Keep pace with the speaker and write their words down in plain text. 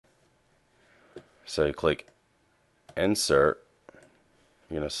So you click Insert.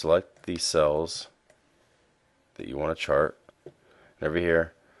 You're going to select these cells that you want to chart. And over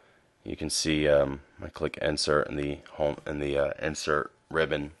here, you can see I click Insert in the home Insert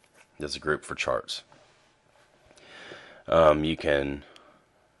ribbon. There's a group for charts. You can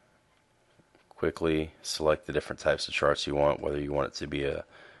quickly select the different types of charts you want, whether you want it to be a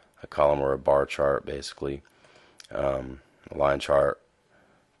column or a bar chart, basically. A line chart,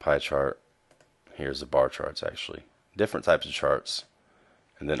 pie chart. Here's the bar charts, actually. Different types of charts,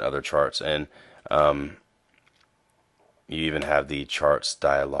 and then other charts. And you even have the charts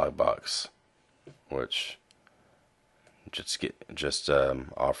dialog box, which just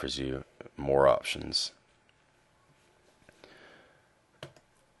offers you more options.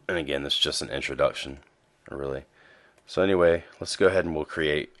 And again, this is just an introduction, really. So anyway, let's go ahead and we'll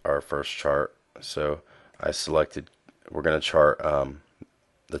create our first chart. So I selected, we're going to chart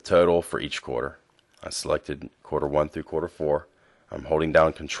the total for each quarter. I selected quarter 1 through quarter 4. I'm holding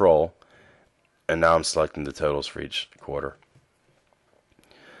down Control, and now I'm selecting the totals for each quarter.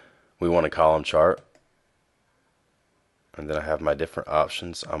 We want a column chart, and then I have my different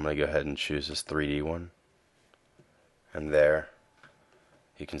options. I'm going to go ahead and choose this 3D one, and there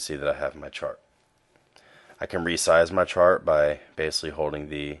you can see that I have my chart. I can resize my chart by basically holding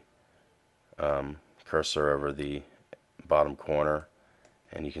the cursor over the bottom corner,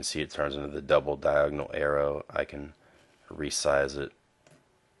 and you can see it turns into the double diagonal arrow. I can resize it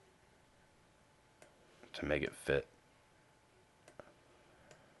to make it fit.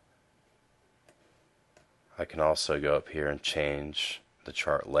 I can also go up here and change the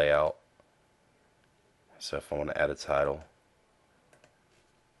chart layout. So if I want to add a title,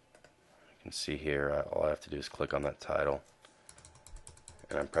 you can see here all I have to do is click on that title,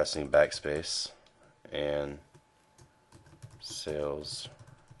 and I'm pressing backspace, and sales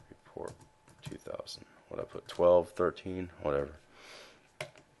report 2000. What I put, 12, 13, whatever.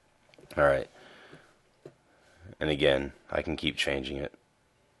 Alright, and again I can keep changing it.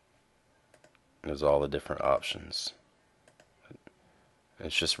 There's all the different options.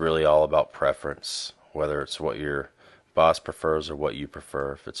 It's just really all about preference, whether it's what your boss prefers or what you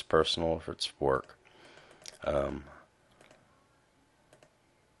prefer, if it's personal, if it's work. Kind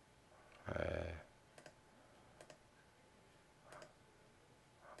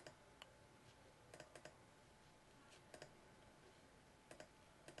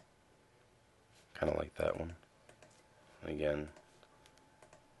of like that one. Again,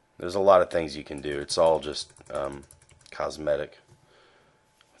 there's a lot of things you can do. It's all just cosmetic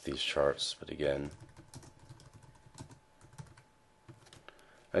with these charts, but again,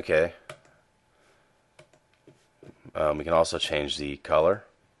 okay. We can also change the color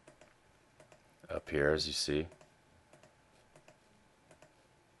up here, as you see.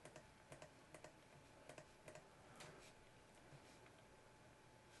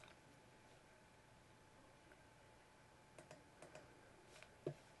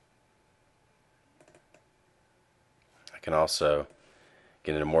 I can also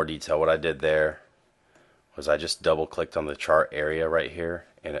get into more detail. What I did there was I just double clicked on the chart area right here,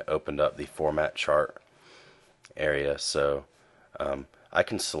 and it opened up the format chart area. So I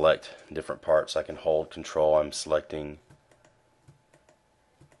can select different parts. I can hold Control. I'm selecting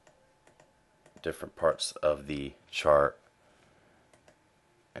different parts of the chart,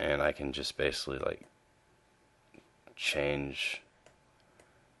 and I can just basically like change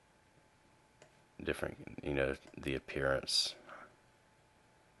different, the appearance.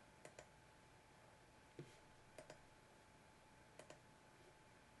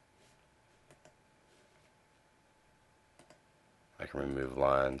 I can remove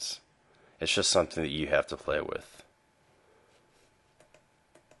lines. It's just something that you have to play with.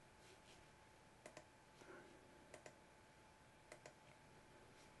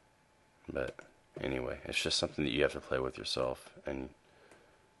 But anyway, it's just something that you have to play with yourself, and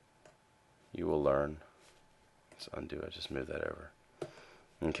you will learn. Let's undo. I just moved that over.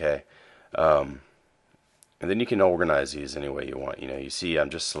 Okay. And then you can organize these any way you want. You see I'm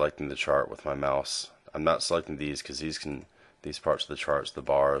just selecting the chart with my mouse. I'm not selecting these because these parts of the charts, the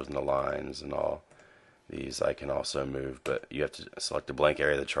bars and the lines and all these, I can also move, but you have to select a blank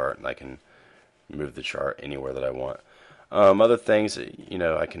area of the chart, and I can move the chart anywhere that I want. Other things,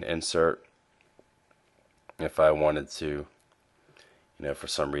 I can insert if I wanted to, for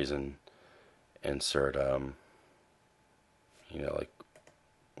some reason, insert, like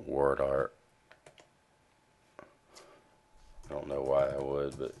wordart. I don't know why I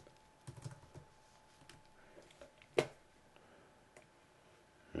would, but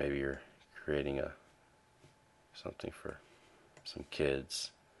maybe you're creating something for some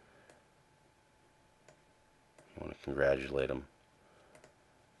kids. I want to congratulate them.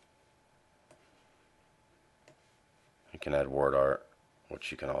 You can add word art,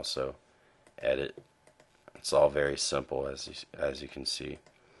 which you can also edit. It's all very simple, as you can see.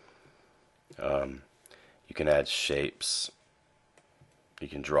 You can add shapes. You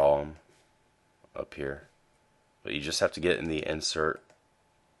can draw them up here, but you just have to get in the insert.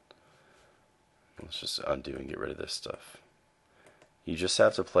 Let's just undo and get rid of this stuff. You just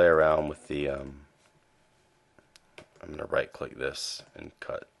have to play around with the I'm going to right click this and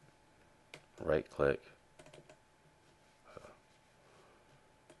cut. Right click.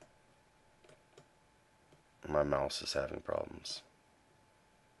 My mouse is having problems.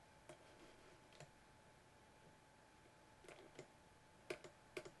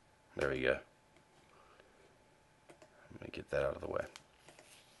 There we go. I'm going to get that out of the way.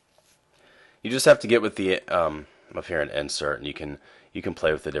 You just have to get with the up here in insert, and you can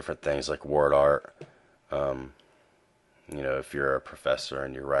play with the different things like word art. You know, if you're a professor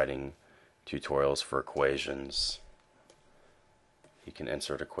and you're writing tutorials for equations, you can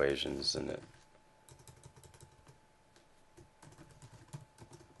insert equations in it.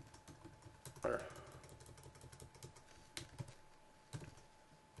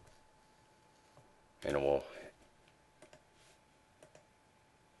 And it will,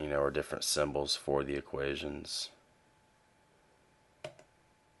 you know, or different symbols for the equations.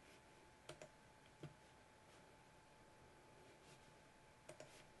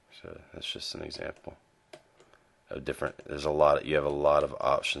 So that's just an example of different. There's a lot. You have a lot of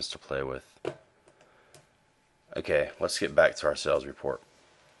options to play with. Okay, let's get back to our sales report.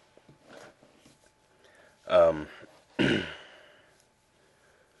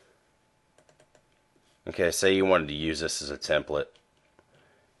 Okay, say you wanted to use this as a template.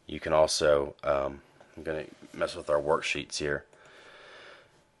 You can also, I'm going to mess with our worksheets here.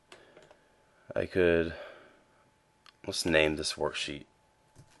 Let's name this worksheet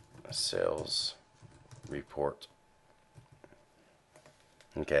a sales report.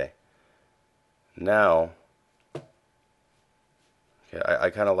 Okay, now, okay, I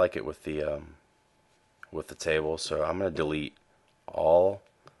kind of like it with the table, so I'm going to delete all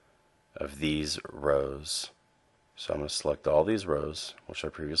of these rows. So I'm going to select all these rows, which I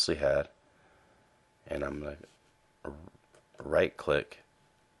previously had, and I'm going to right click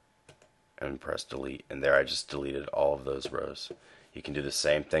and press delete, and there I just deleted all of those rows. You can do the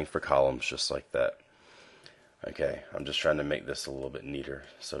same thing for columns, just like that. Okay, I'm just trying to make this a little bit neater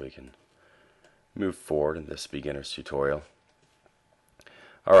so we can move forward in this beginner's tutorial.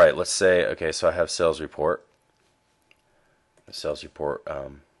 Alright, let's say, okay, so I have sales report. The sales report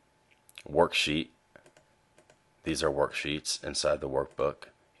worksheet. These are worksheets inside the workbook.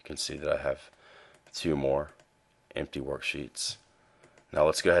 You can see that I have 2 more empty worksheets. Now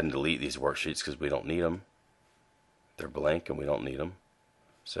let's go ahead and delete these worksheets because we don't need them. They're blank and we don't need them.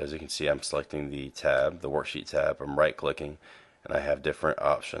 So as you can see, I'm selecting the tab, the worksheet tab. I'm right clicking and I have different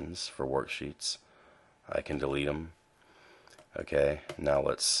options for worksheets. I can delete them. Okay, now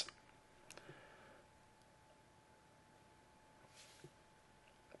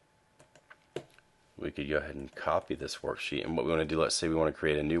we could go ahead and copy this worksheet, and what we want to do, let's say we want to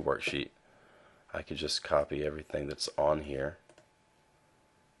create a new worksheet. I could just copy everything that's on here,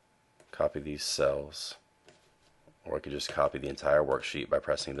 copy these cells, or I could just copy the entire worksheet by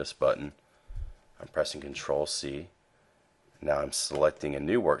pressing this button. I'm pressing Control C. Now I'm selecting a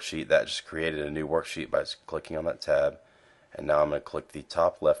new worksheet. That just created a new worksheet by clicking on that tab, and now I'm going to click the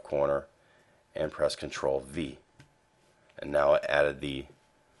top left corner and press Control V, and now it added the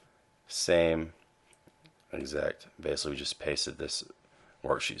same exact, basically we just pasted this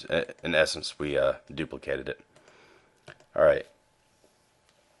worksheet. In essence, we duplicated it. Alright,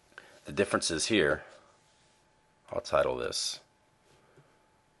 the difference is here. I'll title this,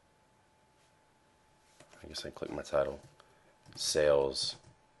 I guess I click my title, Sales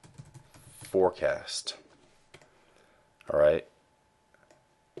Forecast. Alright,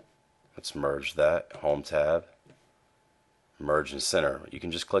 let's merge that, Home tab, merge and center. You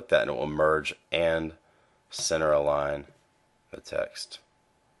can just click that and it will merge and center align the text.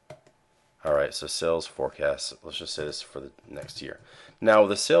 Alright, so sales forecast, let's just say this for the next year. Now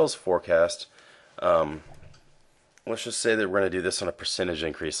the sales forecast, let's just say that we're going to do this on a percentage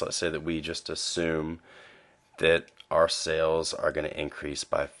increase. Let's say that we just assume that our sales are going to increase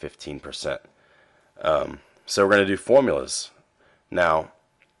by 15%. So we're going to do formulas. Now,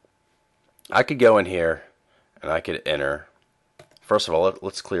 I could go in here and I could enter, first of all,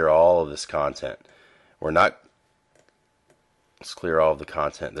 let's clear all of this content. Let's clear all of the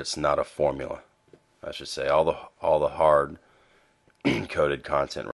content that's not a formula. I should say all the hard coded content